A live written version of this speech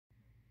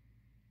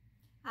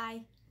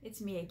Hi,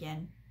 it's me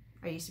again.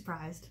 Are you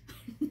surprised?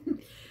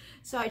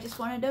 So I just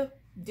wanted to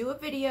do a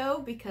video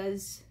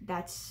because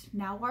that's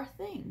now our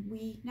thing.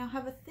 We now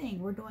have a thing.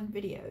 We're doing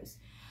videos.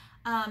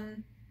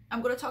 I'm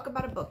going to talk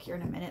about a book here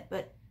in a minute,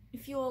 but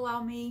if you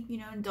allow me,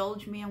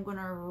 indulge me, I'm going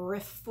to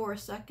riff for a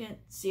second,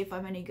 see if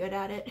I'm any good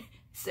at it.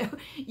 So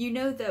you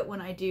know that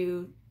when I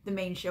do the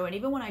main show, and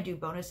even when I do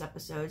bonus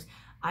episodes,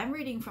 I'm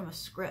reading from a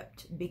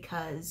script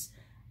because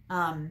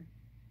I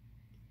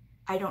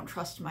don't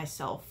trust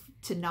myself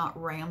to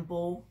not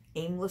ramble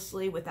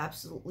aimlessly with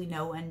absolutely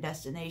no end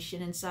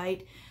destination in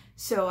sight.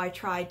 So I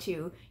try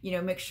to,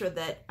 make sure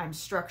that I'm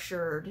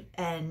structured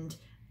and,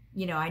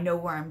 I know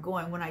where I'm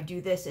going. When I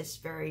do this, it's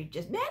very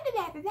just,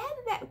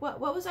 what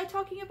was I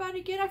talking about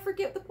again? I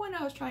forget the point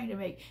I was trying to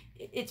make.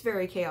 It's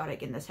very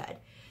chaotic in this head.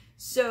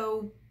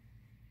 So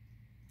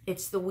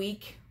it's the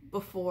week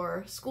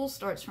before school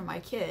starts for my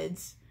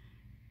kids.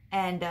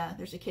 And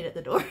there's a kid at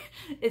the door.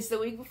 It's the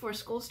week before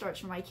school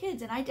starts for my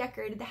kids, and I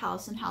decorated the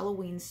house in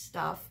Halloween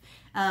stuff.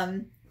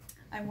 I'm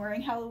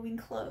wearing Halloween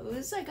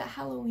clothes. I got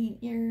Halloween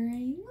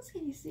earrings,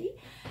 can you see?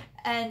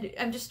 And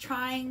I'm just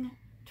trying,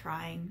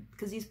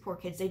 because these poor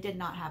kids, they did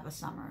not have a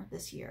summer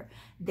this year.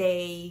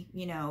 They,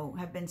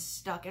 have been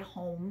stuck at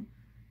home.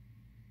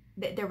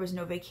 There was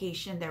no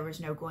vacation. There was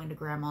no going to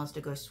grandma's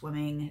to go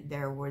swimming.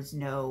 There was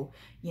no,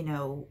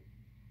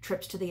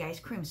 trips to the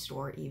ice cream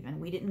store even.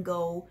 We didn't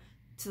go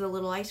to the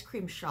little ice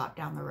cream shop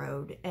down the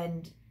road,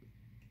 and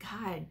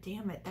god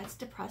damn it, that's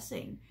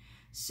depressing.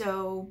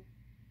 So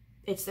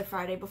it's the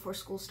Friday before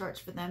school starts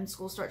for them.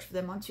 School starts for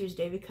them on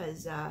Tuesday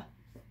because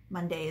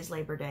Monday is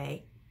Labor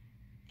Day,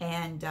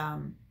 and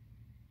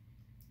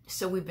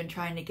so we've been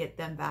trying to get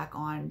them back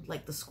on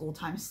like the school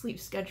time sleep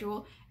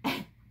schedule,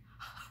 and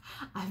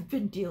I've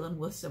been dealing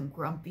with some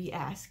grumpy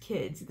ass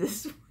kids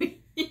this week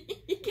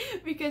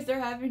because they're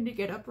having to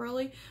get up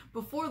early.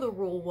 Before, the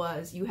rule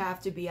was you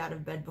have to be out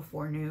of bed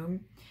before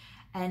noon,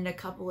 and a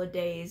couple of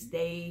days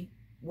they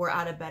were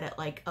out of bed at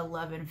like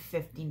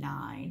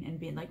 11:59 and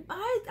being like,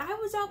 I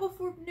was out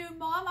before noon,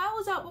 Mom, I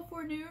was out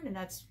before noon, and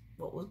that's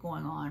what was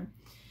going on.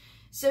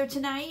 So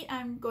tonight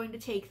I'm going to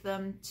take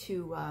them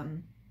to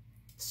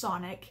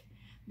Sonic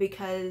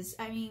because,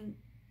 I mean,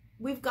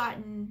 we've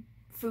gotten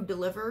food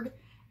delivered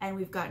and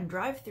we've gotten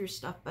drive-through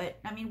stuff, but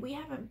I mean, we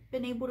haven't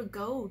been able to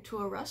go to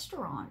a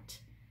restaurant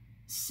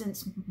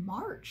since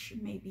March,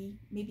 maybe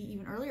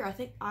even earlier. I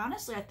think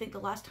the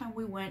last time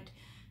we went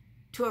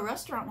to a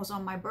restaurant was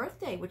on my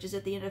birthday, which is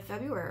at the end of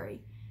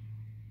February.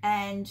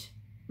 And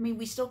I mean,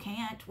 we still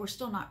can't. We're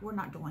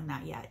not doing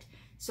that yet.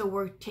 So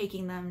we're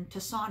taking them to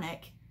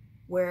Sonic,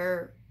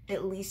 where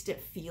at least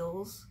it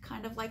feels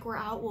kind of like we're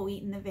out. We'll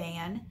eat in the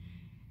van,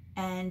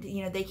 and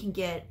they can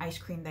get ice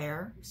cream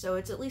there. So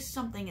it's at least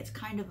something. It's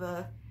kind of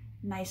a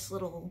nice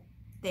little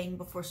thing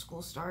before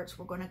school starts.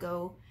 We're going to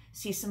go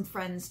see some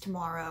friends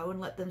tomorrow and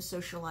let them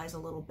socialize a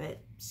little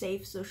bit.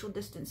 Safe social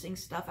distancing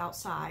stuff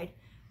outside.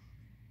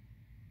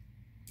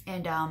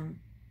 And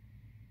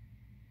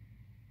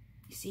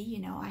you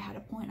see, I had a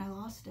point, I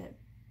lost it.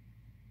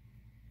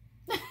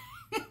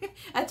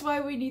 That's why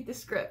we need the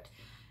script.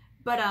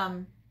 But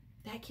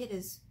that kid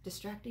is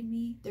distracting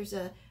me. There's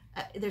a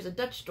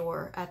Dutch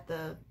door at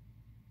the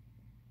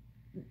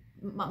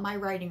my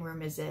writing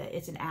room. It's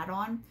an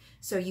add-on,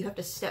 so you have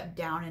to step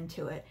down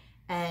into it,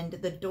 and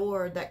the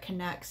door that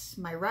connects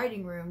my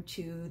writing room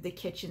to the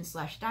kitchen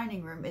 /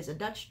 dining room is a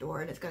Dutch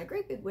door, and it's got a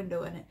great big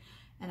window in it,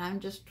 and I'm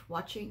just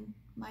watching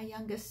my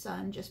youngest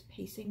son just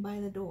pacing by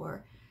the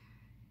door.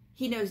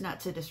 He knows not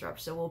to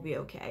disrupt, so we'll be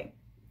okay.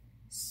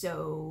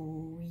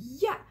 So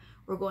yeah,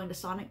 we're going to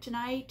Sonic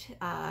tonight.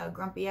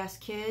 Grumpy ass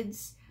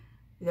kids,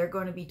 they're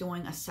going to be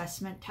doing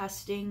assessment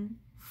testing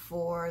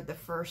for the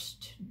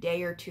first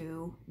day or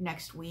two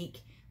next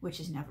week, which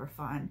is never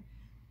fun.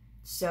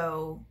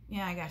 So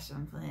yeah, I guess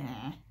I'm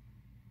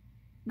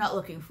not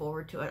looking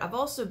forward to it. I've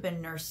also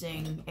been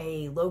nursing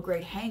a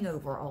low-grade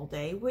hangover all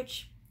day,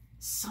 which,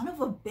 son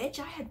of a bitch,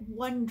 I had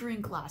one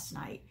drink last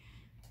night.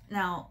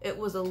 Now, it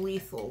was a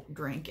lethal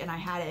drink, and I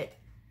had it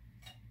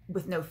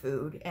with no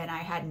food, and I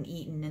hadn't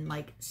eaten in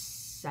like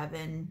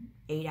 7-8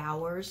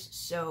 hours.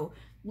 So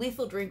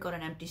lethal drink on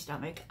an empty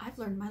stomach. I've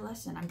learned my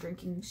lesson. I'm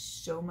drinking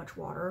so much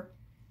water.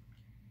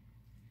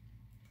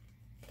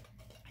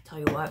 I tell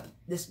you what,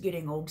 this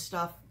getting old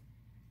stuff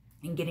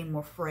and getting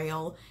more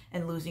frail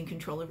and losing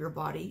control of your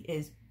body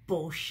is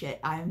bullshit.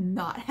 I'm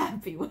not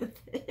happy with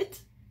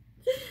it.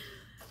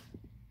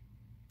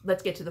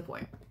 Let's get to the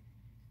point.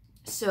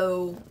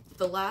 So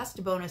the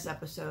last bonus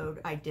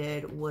episode I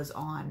did was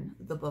on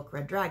the book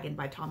Red Dragon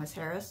by Thomas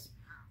Harris.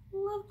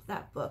 Loved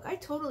that book. I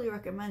totally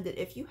recommend it.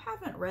 If you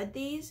haven't read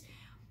these,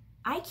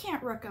 I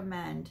can't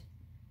recommend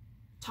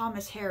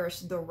Thomas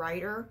Harris, the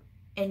writer,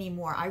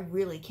 anymore. I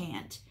really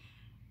can't.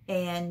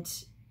 And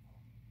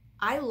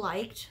I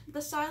liked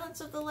The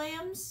Silence of the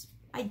Lambs.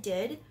 I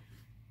did.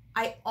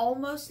 I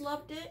almost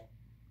loved it.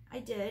 I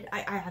did.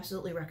 I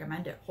absolutely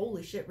recommend it.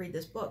 Holy shit, read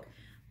this book.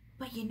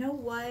 But you know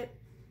what?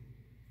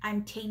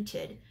 I'm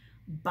tainted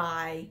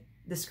by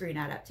the screen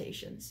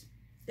adaptations.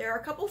 There are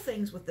a couple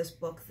things with this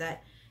book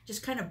that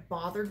just kind of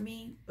bothered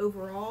me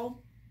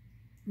overall.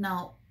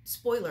 Now,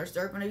 spoilers,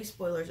 there are going to be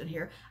spoilers in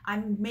here.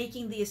 I'm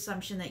making the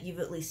assumption that you've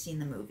at least seen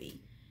the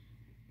movie.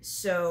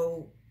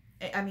 So,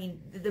 I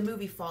mean, the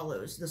movie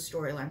follows the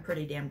storyline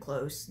pretty damn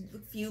close. A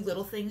few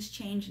little things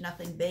change,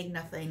 nothing big,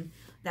 nothing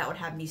that would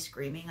have me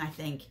screaming. I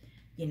think,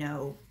 you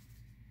know,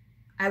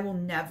 I will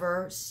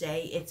never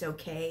say it's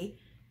okay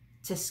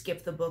to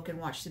skip the book and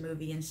watch the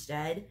movie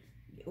instead.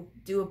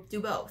 Do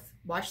both.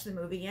 Watch the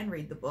movie and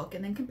read the book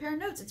and then compare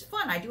notes. It's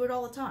fun. I do it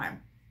all the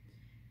time.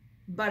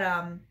 But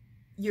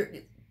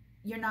you're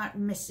not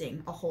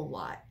missing a whole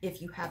lot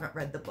if you haven't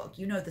read the book.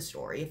 You know the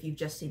story if you've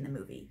just seen the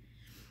movie.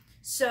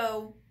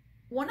 So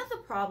one of the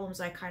problems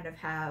I kind of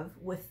have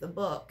with the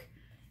book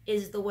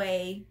is the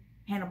way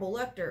Hannibal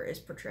Lecter is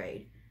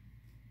portrayed.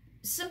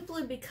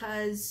 Simply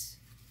because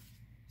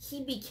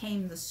he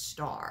became the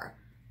star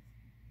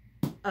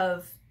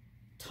of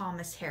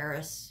Thomas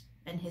Harris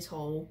and his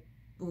whole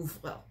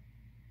oeuvre.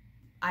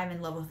 I'm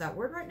in love with that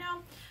word right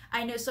now.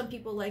 I know some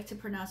people like to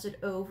pronounce it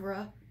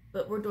oeuvre,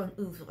 but we're doing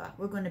oeuvre.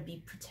 We're going to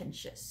be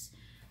pretentious.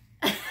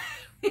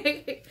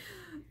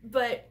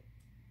 But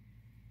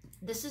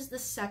this is the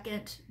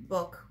second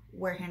book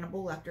where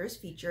Hannibal Lecter is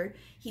featured.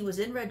 He was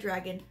in Red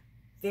Dragon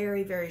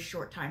very, very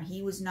short time.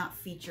 He was not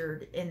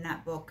featured in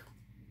that book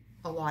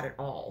a lot at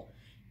all.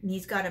 And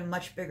he's got a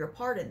much bigger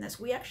part in this.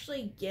 We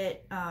actually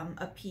get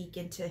a peek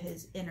into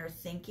his inner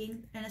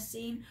thinking in a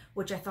scene,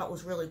 which I thought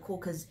was really cool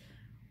because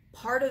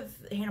part of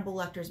Hannibal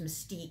Lecter's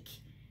mystique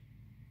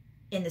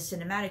in the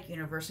cinematic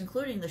universe,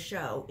 including the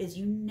show, is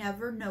you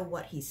never know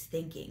what he's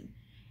thinking.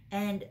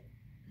 And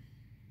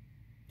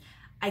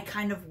I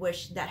kind of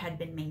wish that had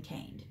been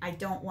maintained. I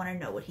don't want to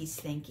know what he's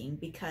thinking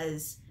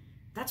because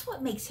that's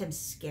what makes him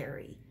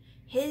scary.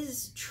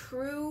 His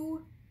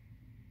true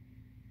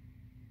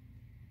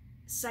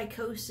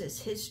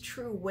psychosis, his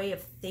true way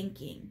of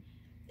thinking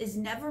is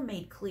never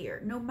made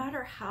clear. No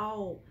matter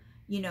how,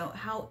 you know,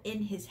 how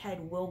in his head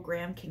Will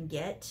Graham can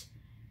get,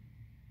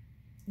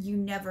 you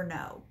never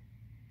know.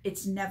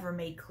 It's never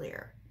made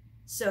clear.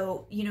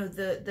 So, you know,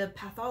 the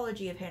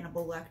pathology of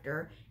Hannibal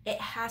Lecter, it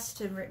has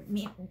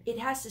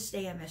to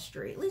stay a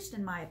mystery, at least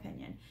in my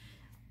opinion.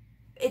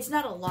 It's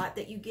not a lot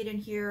that you get in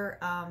here,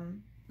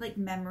 like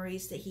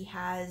memories that he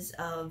has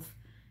of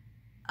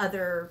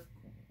other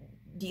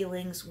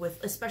dealings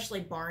with,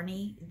 especially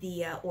Barney,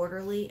 the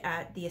orderly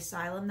at the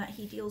asylum that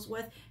he deals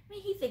with. I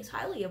mean, he thinks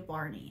highly of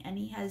Barney, and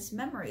he has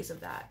memories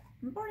of that.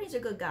 And Barney's a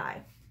good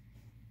guy.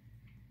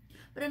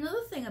 But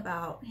another thing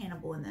about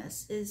Hannibal in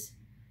this is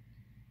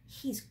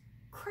he's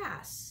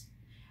crass.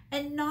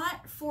 And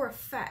not for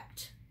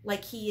effect,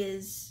 like he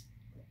is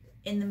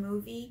in the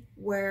movie,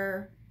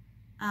 where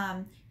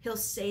he'll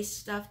say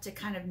stuff to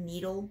kind of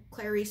needle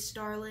Clarice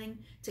Starling,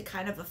 to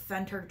kind of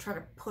offend her, to try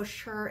to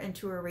push her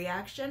into a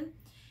reaction.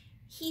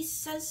 He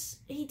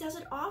does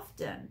it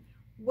often,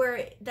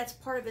 where that's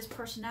part of his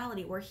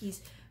personality, where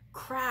he's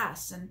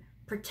crass and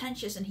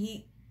pretentious, and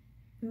he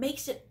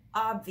makes it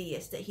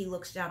obvious that he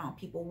looks down on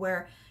people,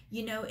 where,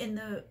 you know, in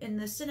the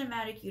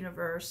cinematic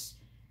universe,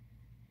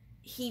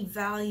 he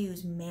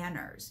values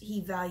manners, he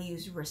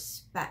values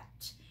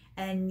respect,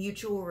 and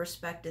mutual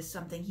respect is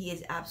something he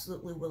is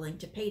absolutely willing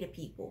to pay to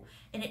people.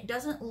 And it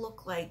doesn't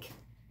look like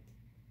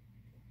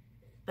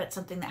that's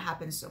something that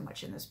happens so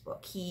much in this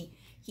book.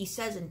 He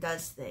says and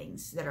does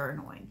things that are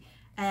annoying.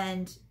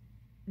 And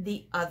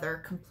the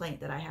other complaint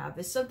that I have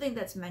is something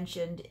that's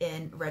mentioned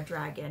in Red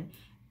Dragon,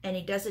 and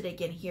he does it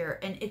again here,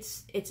 and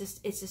it's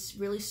this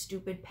really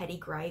stupid petty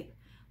gripe,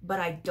 but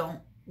I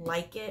don't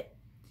like it.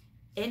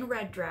 In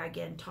Red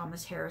Dragon,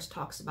 Thomas Harris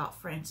talks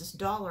about Francis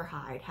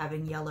Dollarhide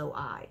having yellow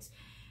eyes.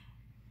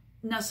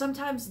 Now,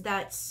 sometimes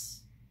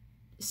that's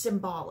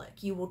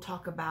symbolic. You will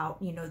talk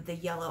about, you know, the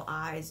yellow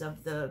eyes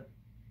of the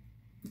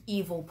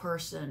evil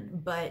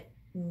person, but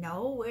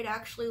no, it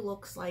actually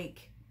looks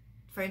like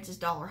Francis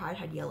Dollarhide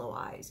had yellow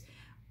eyes.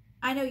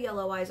 I know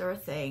yellow eyes are a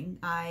thing.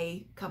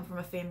 I come from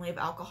a family of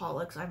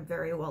alcoholics. I'm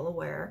very well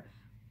aware.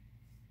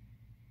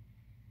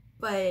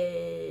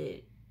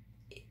 But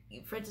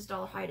Francis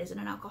Dollarhide isn't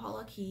an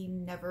alcoholic. He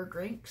never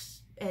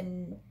drinks.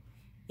 And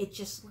it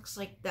just looks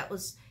like that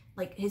was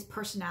like his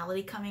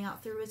personality coming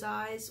out through his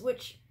eyes,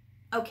 which,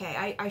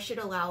 okay, I should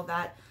allow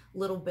that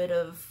little bit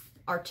of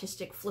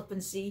artistic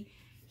flippancy.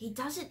 He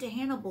does it to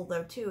Hannibal,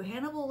 though, too.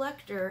 Hannibal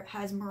Lecter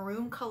has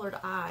maroon-colored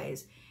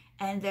eyes,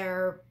 and there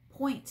are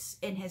points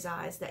in his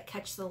eyes that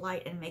catch the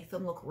light and make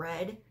them look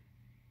red.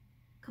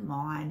 Come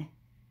on.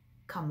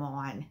 Come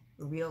on.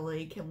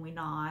 Really? Can we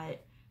not?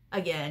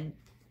 Again,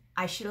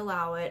 I should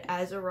allow it.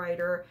 As a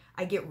writer,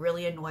 I get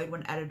really annoyed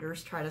when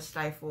editors try to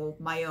stifle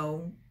my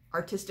own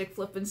artistic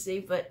flippancy,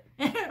 but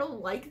I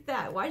don't like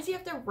that. Why does he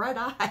have to have red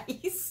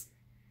eyes?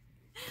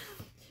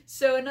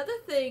 So another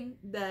thing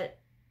that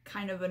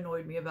kind of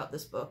annoyed me about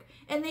this book,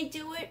 and they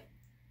do it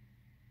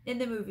in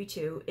the movie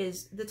too,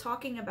 is the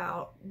talking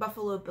about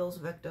Buffalo Bill's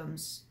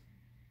victims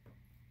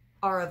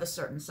are of a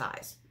certain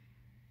size.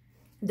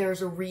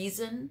 There's a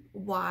reason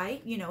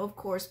why, you know, of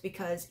course,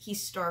 because he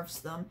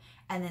starves them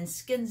and then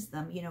skins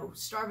them, you know,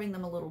 starving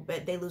them a little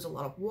bit. They lose a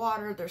lot of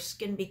water. Their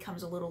skin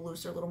becomes a little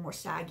looser, a little more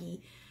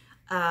saggy.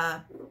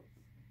 But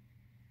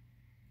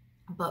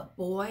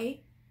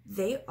boy,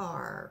 they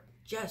are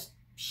just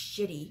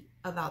shitty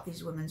about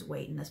these women's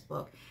weight in this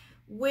book.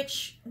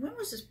 Which, when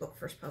was this book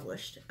first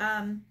published?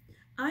 I'm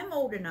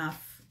old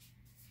enough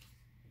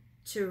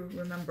to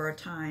remember a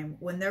time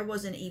when there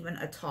wasn't even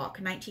a talk.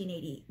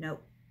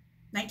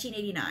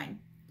 1989.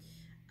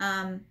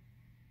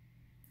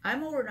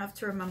 I'm old enough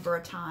to remember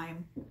a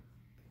time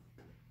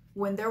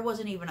when there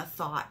wasn't even a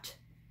thought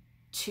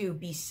to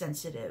be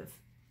sensitive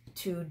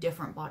to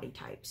different body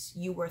types.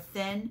 You were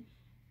thin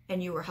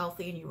and you were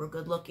healthy and you were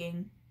good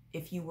looking.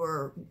 If you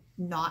were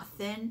not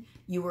thin,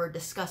 you were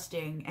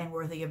disgusting and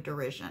worthy of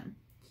derision.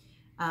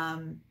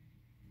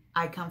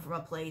 I come from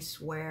a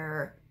place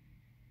where,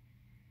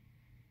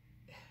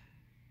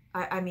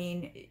 I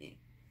mean,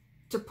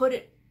 to put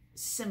it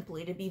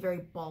simply, to be very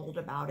bald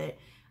about it,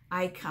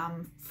 I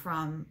come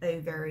from a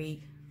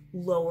very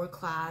lower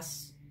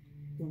class,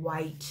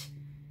 white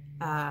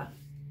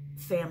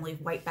family,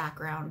 white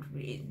background,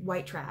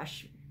 white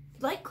trash,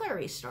 like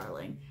Clarice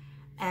Starling.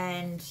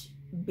 And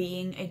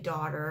being a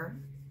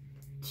daughter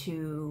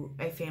to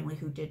a family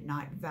who did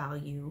not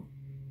value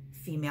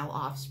female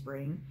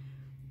offspring,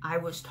 I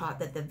was taught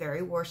that the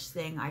very worst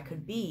thing I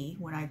could be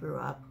when I grew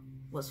up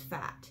was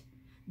fat.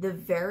 The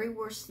very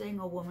worst thing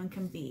a woman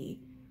can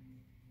be,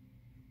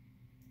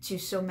 to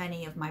so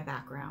many of my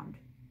background,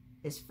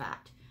 is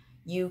fat.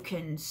 You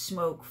can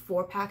smoke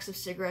 4 packs of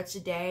cigarettes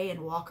a day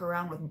and walk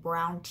around with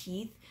brown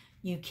teeth.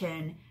 You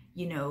can,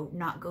 you know,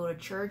 not go to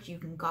church. You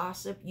can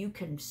gossip. You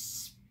can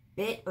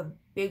spit a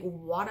big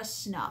wad of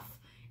snuff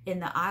in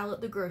the aisle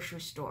at the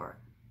grocery store.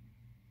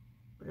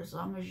 But as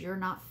long as you're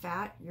not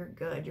fat, you're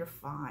good. You're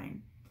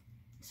fine.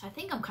 So I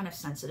think I'm kind of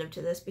sensitive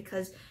to this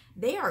because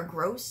they are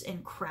gross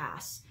and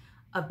crass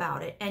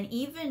about it. And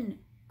even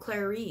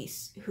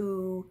Clarice,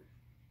 who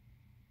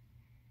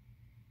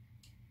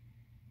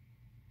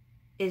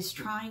is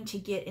trying to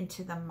get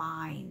into the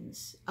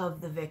minds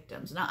of the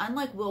victims. Now,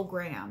 unlike Will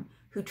Graham,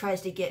 who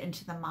tries to get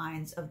into the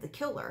minds of the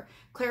killer,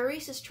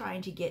 Clarice is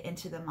trying to get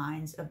into the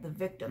minds of the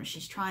victim.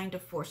 She's trying to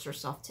force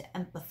herself to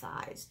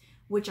empathize,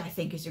 which I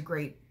think is a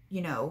great,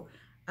 you know,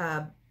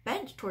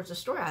 bent towards the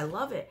story. I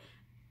love it.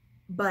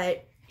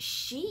 But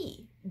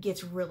she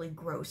gets really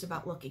gross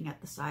about looking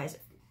at the size,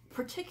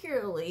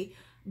 particularly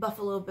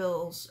Buffalo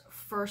Bill's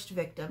first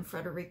victim,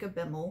 Frederica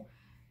Bimmel.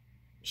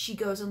 She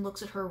goes and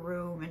looks at her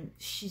room and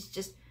she's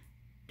just,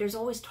 there's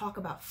always talk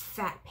about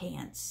fat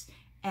pants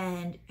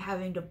and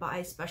having to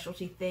buy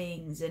specialty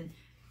things. And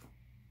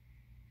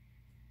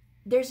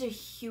there's a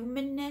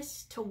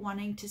humanness to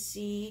wanting to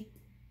see,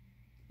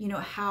 you know,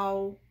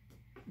 how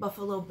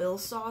Buffalo Bill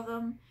saw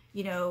them.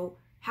 You know,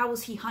 how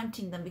was he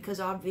hunting them? Because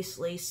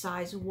obviously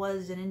size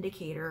was an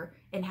indicator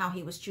in how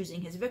he was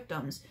choosing his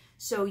victims.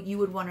 So you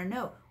would want to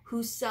know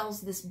who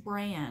sells this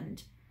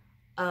brand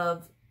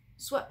of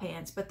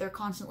sweatpants, but they're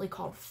constantly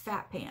called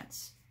fat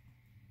pants.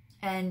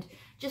 And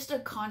just a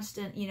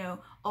constant, you know,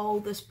 oh,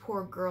 this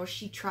poor girl,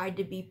 she tried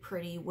to be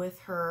pretty with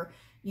her,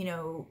 you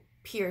know,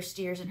 pierced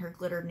ears and her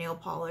glittered nail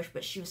polish,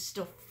 but she was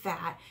still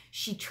fat.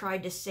 She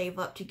tried to save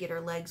up to get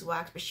her legs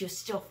waxed, but she was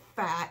still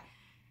fat.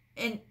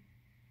 And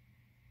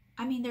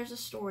I mean, there's a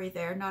story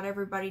there. Not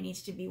everybody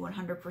needs to be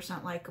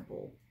 100%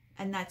 likable,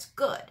 and that's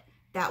good.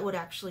 That would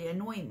actually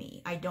annoy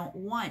me. I don't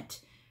want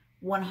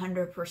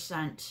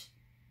 100%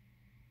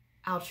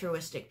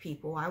 altruistic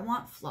people. I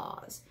want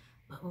flaws.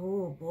 But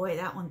oh boy,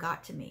 that one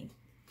got to me.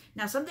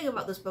 Now, something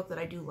about this book that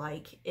I do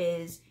like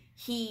is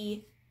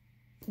he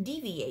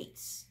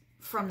deviates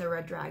from the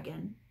Red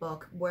Dragon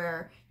book,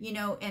 where, you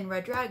know, in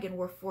Red Dragon,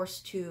 we're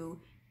forced to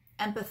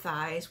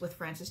empathize with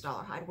Francis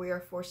Dollarhide. We are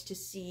forced to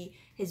see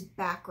his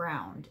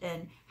background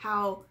and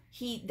how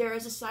there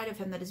is a side of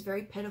him that is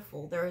very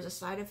pitiful. There is a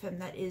side of him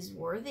that is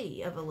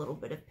worthy of a little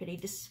bit of pity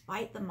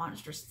despite the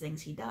monstrous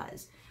things he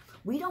does.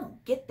 We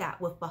don't get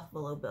that with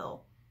Buffalo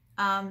Bill.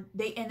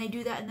 They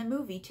do that in the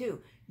movie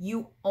too.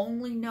 You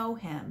only know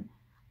him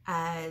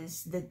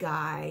as the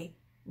guy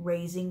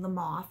raising the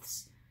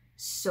moths,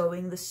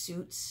 sewing the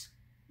suits,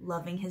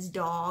 loving his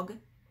dog.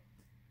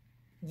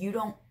 You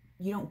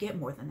don't get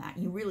more than that.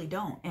 You really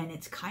don't. And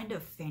it's kind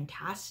of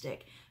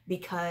fantastic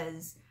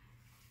because,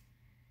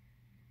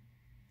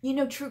 you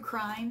know, true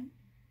crime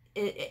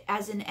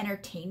as an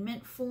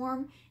entertainment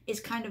form is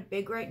kind of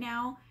big right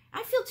now.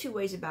 I feel two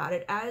ways about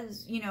it.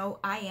 As, you know,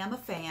 I am a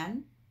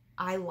fan.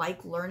 I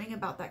like learning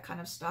about that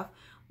kind of stuff.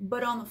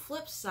 But on the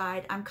flip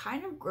side, I'm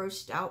kind of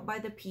grossed out by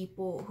the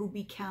people who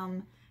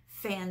become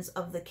fans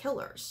of the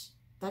killers.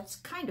 That's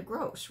kind of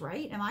gross,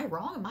 right? Am I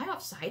wrong? Am I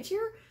off sides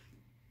here?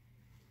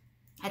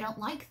 I don't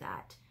like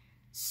that.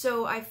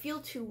 So I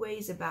feel two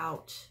ways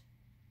about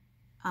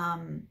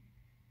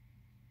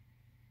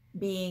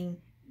being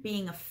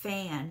a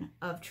fan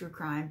of true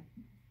crime.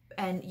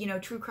 And, you know,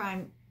 true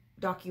crime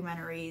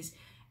documentaries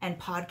and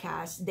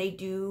podcasts, they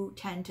do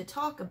tend to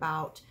talk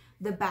about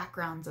the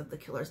backgrounds of the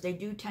killers. They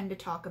do tend to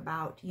talk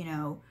about, you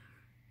know,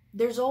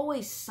 there's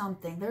always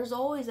something, there's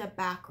always a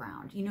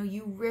background. You know,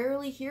 you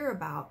rarely hear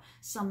about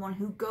someone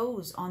who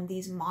goes on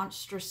these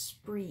monstrous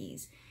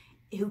sprees,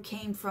 who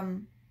came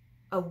from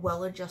a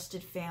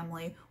well-adjusted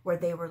family where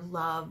they were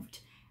loved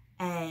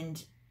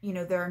and, you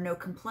know, there are no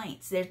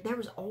complaints. There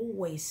was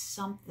always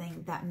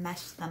something that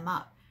messed them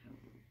up.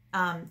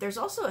 There's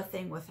also a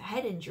thing with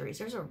head injuries.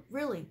 There's a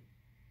really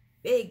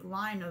big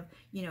line of,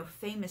 you know,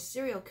 famous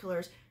serial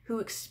killers who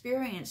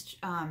experienced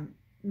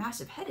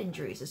massive head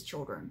injuries as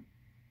children.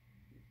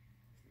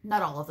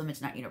 Not all of them,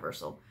 it's not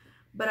universal.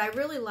 But I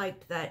really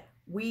liked that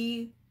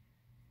we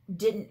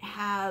didn't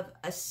have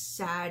a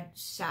sad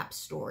sap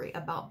story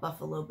about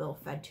Buffalo Bill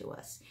fed to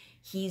us.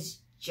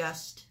 He's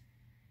just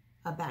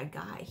a bad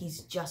guy.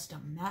 He's just a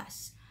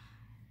mess.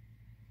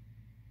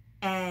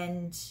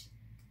 And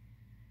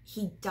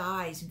he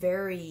dies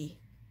very...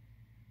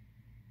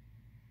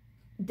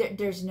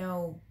 There's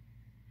no...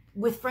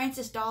 With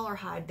Francis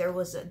Dollarhide, there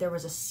was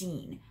a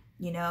scene,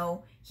 you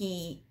know?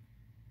 He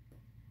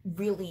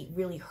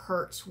really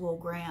hurts Will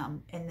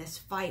Graham in this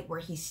fight where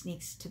he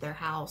sneaks to their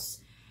house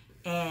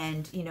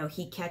and, you know,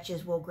 he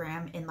catches Will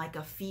Graham in like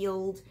a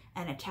field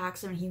and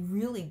attacks him, and he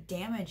really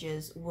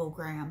damages Will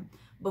Graham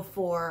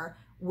before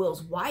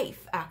Will's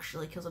wife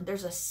actually kills him.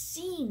 There's a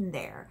scene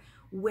there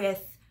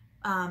with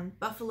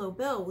Buffalo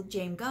Bill with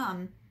Jane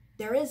Gum.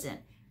 There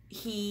isn't.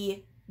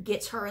 He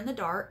gets her in the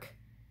dark,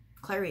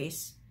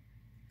 Clarice,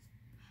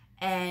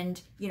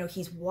 and, you know,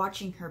 he's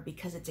watching her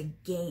because it's a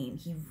game.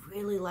 He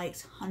really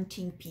likes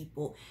hunting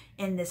people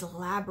in this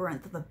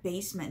labyrinth of a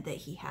basement that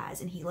he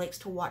has, and he likes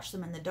to watch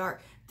them in the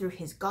dark through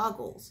his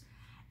goggles.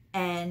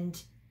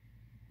 And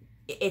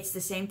it's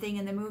the same thing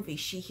in the movie.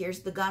 She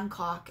hears the gun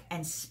cock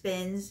and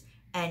spins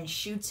and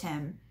shoots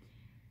him,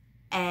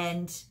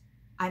 and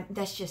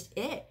that's just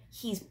it.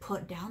 He's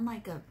put down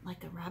like a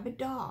rabid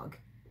dog.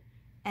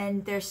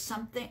 And there's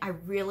something, I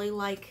really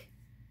like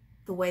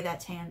the way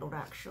that's handled,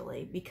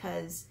 actually,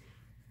 because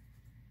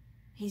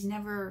he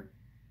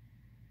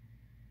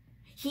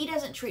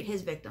doesn't treat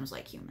his victims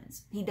like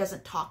humans. He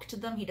doesn't talk to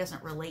them. He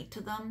doesn't relate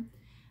to them.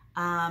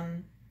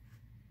 And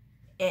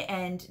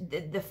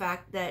the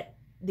fact that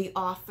the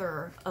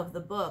author of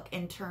the book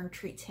in turn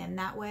treats him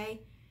that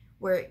way,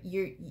 where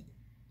you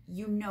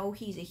know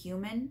he's a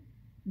human,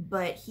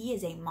 but he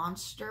is a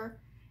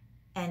monster,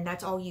 and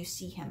that's all you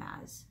see him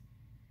as.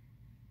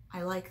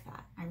 I like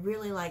that. I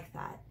really like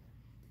that.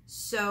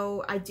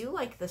 So I do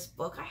like this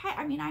book. I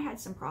had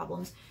some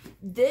problems.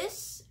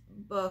 This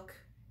book,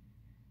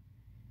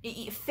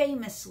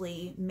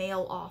 famously,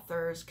 male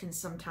authors can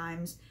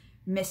sometimes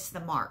miss the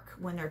mark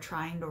when they're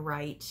trying to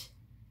write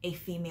a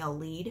female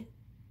lead.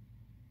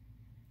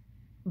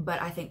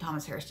 But I think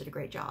Thomas Harris did a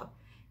great job.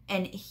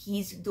 And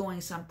he's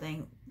doing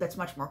something that's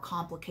much more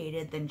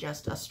complicated than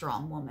just a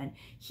strong woman.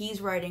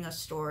 He's writing a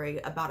story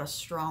about a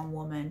strong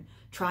woman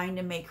trying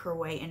to make her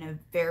way in a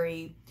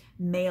very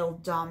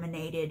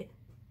male-dominated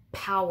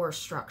power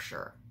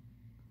structure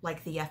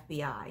like the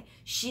FBI.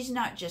 She's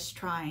not just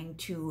trying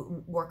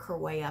to work her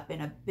way up in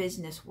a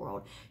business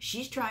world.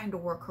 She's trying to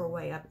work her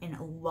way up in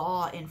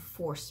law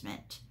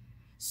enforcement.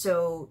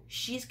 So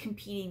she's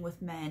competing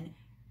with men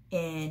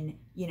in,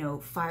 you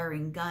know,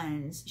 firing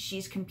guns.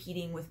 She's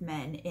competing with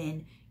men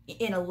in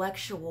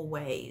intellectual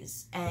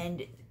ways,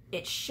 and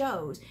it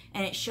shows.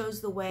 And it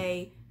shows the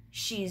way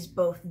she's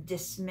both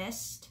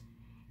dismissed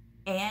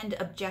and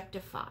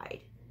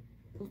objectified.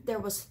 There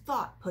was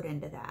thought put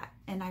into that,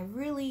 and I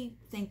really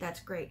think that's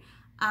great.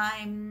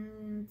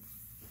 I'm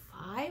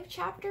 5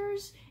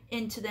 chapters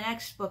into the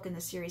next book in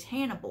the series,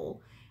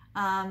 Hannibal.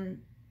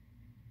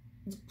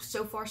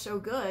 So far so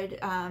good.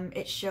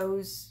 It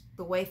shows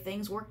the way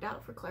things worked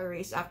out for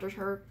Clarice after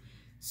her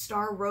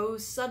star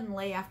rose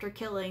suddenly after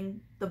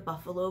killing the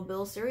Buffalo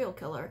Bill serial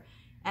killer.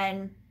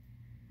 And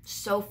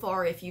so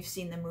far, if you've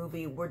seen the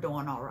movie, we're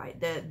doing all right.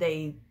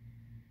 They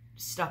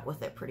stuck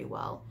with it pretty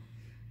well.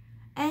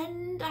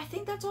 And I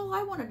think that's all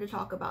I wanted to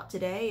talk about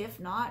today. If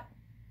not,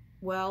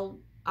 well,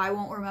 I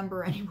won't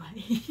remember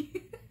anyway.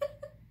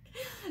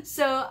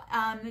 So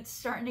it's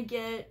starting to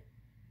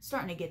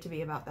get to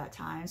be about that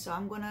time. So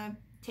I'm gonna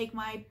take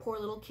my poor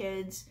little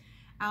kids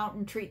out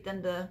and treat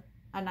them to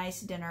a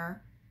nice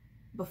dinner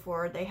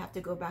before they have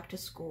to go back to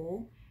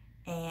school.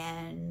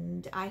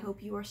 And I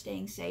hope you are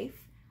staying safe.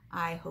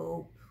 I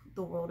hope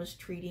the world is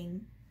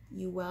treating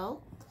you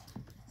well.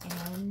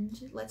 And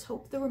let's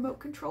hope the remote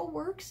control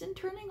works in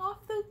turning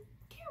off the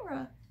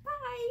camera.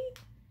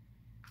 Bye.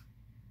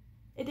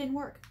 It didn't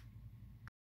work.